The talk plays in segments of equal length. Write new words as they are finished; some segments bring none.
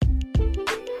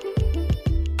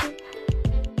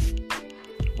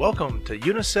Welcome to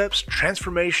UNICEF's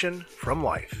Transformation from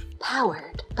Life.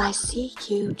 Powered by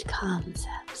C-Cubed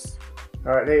Concepts.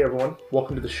 All right, hey everyone,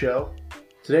 welcome to the show.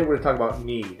 Today we're going to talk about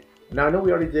need. Now I know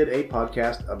we already did a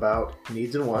podcast about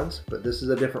needs and wants, but this is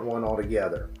a different one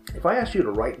altogether. If I asked you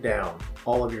to write down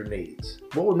all of your needs,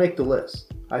 what would make the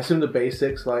list? I assume the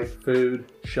basics like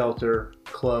food, shelter,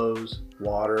 clothes,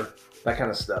 water, that kind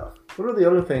of stuff. What are the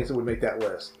other things that would make that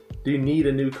list? Do you need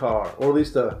a new car, or at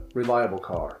least a reliable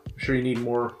car? I'm sure you need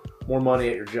more money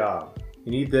at your job.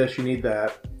 You need this, you need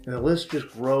that, and the list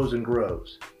just grows and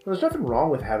grows. There's nothing wrong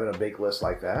with having a big list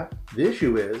like that. The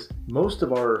issue is most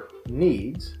of our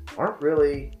needs aren't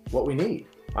really what we need.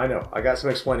 I know, I got some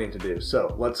explaining to do,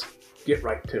 so let's get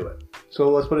right to it. So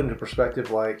let's put it into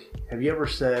perspective like, have you ever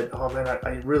said, oh man,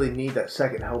 I really need that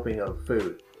second helping of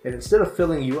food? And instead of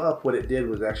filling you up, what it did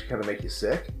was actually kind of make you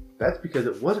sick. That's because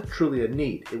it wasn't truly a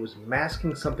need. It was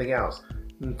masking something else.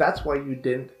 And that's why you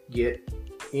didn't get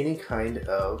any kind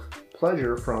of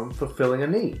pleasure from fulfilling a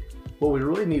need. What we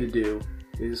really need to do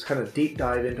is kind of deep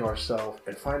dive into ourselves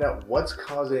and find out what's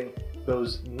causing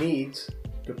those needs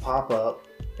to pop up,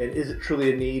 and is it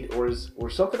truly a need or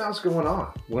something else going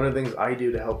on? One of the things I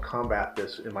do to help combat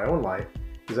this in my own life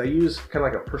is I use kind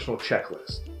of like a personal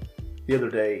checklist. The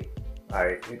other day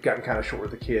I had gotten kind of short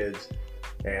with the kids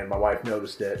and my wife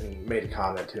noticed it and made a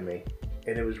comment to me,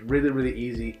 and it was really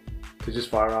easy to just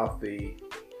fire off the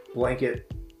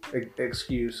blanket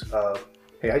excuse of,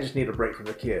 hey, I just need a break from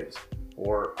the kids,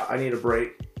 or I need a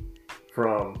break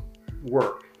from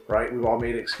work, right? We've all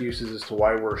made excuses as to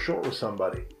why we're short with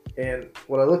somebody. And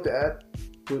what I looked at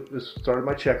was started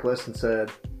my checklist and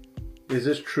said, is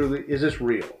this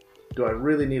real? Do I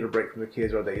really need a break from the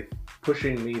kids? Are they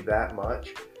pushing me that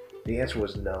much? The answer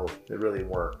was no, they really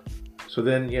weren't. So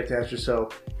then you have to ask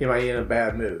yourself, am I in a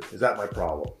bad mood? Is that my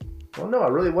problem? Well, no, I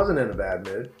really wasn't in a bad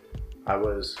mood. I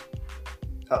was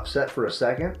upset for a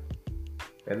second,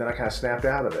 and then I kind of snapped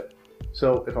out of it.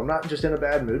 So if I'm not just in a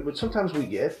bad mood, which sometimes we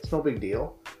get, it's no big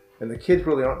deal, and the kids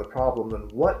really aren't the problem, then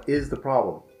what is the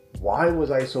problem? Why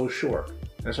was I so short?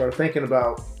 And I started thinking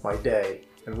about my day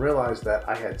and realized that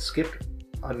I had skipped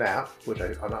a nap, which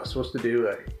I'm not supposed to do.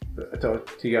 I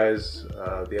talked to you guys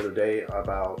the other day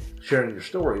about sharing your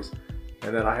stories,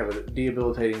 and then I have a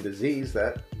debilitating disease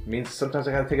that means sometimes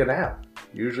I gotta take a nap.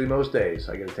 Usually most days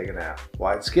I gotta take a nap.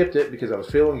 Well, I'd skipped it because I was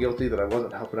feeling guilty that I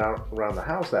wasn't helping out around the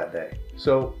house that day.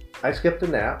 So I skipped a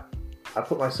nap. I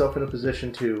put myself in a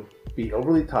position to be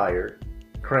overly tired,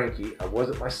 cranky. I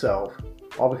wasn't myself,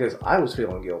 all because I was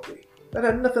feeling guilty. That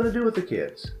had nothing to do with the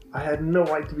kids. I had no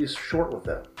right to be short with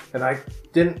them. And I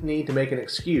didn't need to make an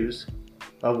excuse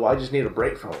of, well, I just need a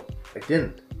break from them. I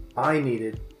didn't. I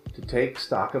needed to take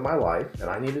stock of my life, and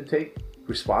I needed to take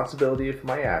responsibility for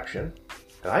my action,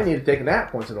 and I need to take a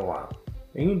nap once in a while.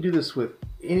 And you can do this with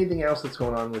anything else that's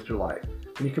going on with your life.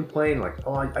 When you complain like,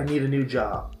 oh, I need a new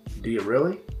job. Do you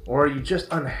really? Or are you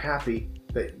just unhappy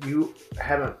that you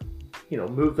haven't,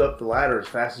 moved up the ladder as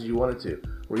fast as you wanted to,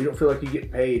 or you don't feel like you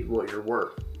get paid what you're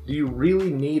worth? Do you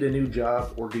really need a new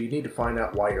job, or do you need to find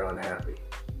out why you're unhappy?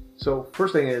 So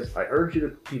first thing is, I urge you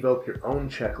to develop your own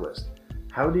checklist.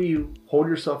 How do you hold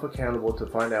yourself accountable to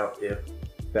find out if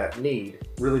that need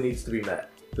really needs to be met?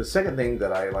 The second thing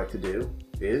that I like to do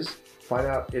is find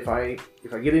out if I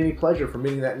get any pleasure from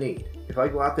meeting that need. If I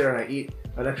go out there and I eat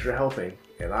an extra helping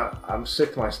and I'm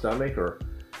sick to my stomach, or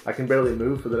I can barely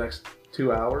move for the next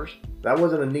 2 hours, that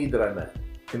wasn't a need that I met.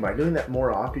 And by doing that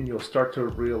more often, you'll start to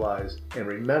realize and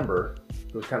remember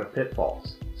those kind of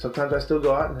pitfalls. Sometimes I still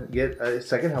go out and get a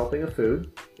second helping of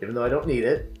food, even though I don't need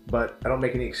it, but I don't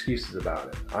make any excuses about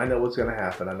it. I know what's going to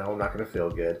happen. I know I'm not going to feel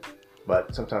good,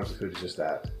 but sometimes the food is just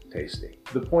that tasty.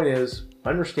 The point is,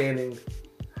 understanding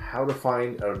how to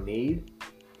find a need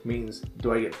means,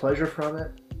 do I get pleasure from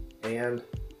it? And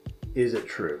is it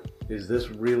true? Is this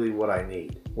really what I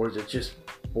need? Or is it just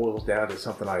boils down to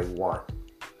something I want?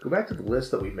 Go back to the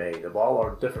list that we made of all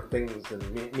our different things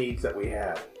and needs that we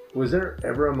had. Was there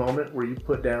ever a moment where you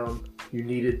put down you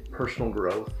needed personal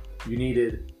growth? You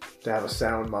needed to have a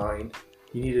sound mind?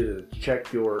 You needed to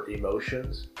check your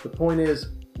emotions? The point is,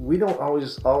 we don't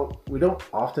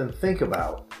often think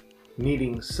about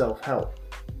needing self-help,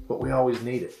 but we always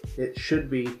need it. It should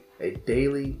be a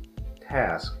daily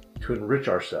task to enrich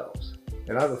ourselves.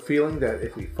 And I have a feeling that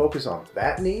if we focus on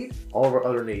that need, all of our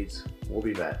other needs will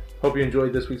be met. Hope you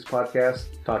enjoyed this week's podcast.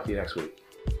 Talk to you next week.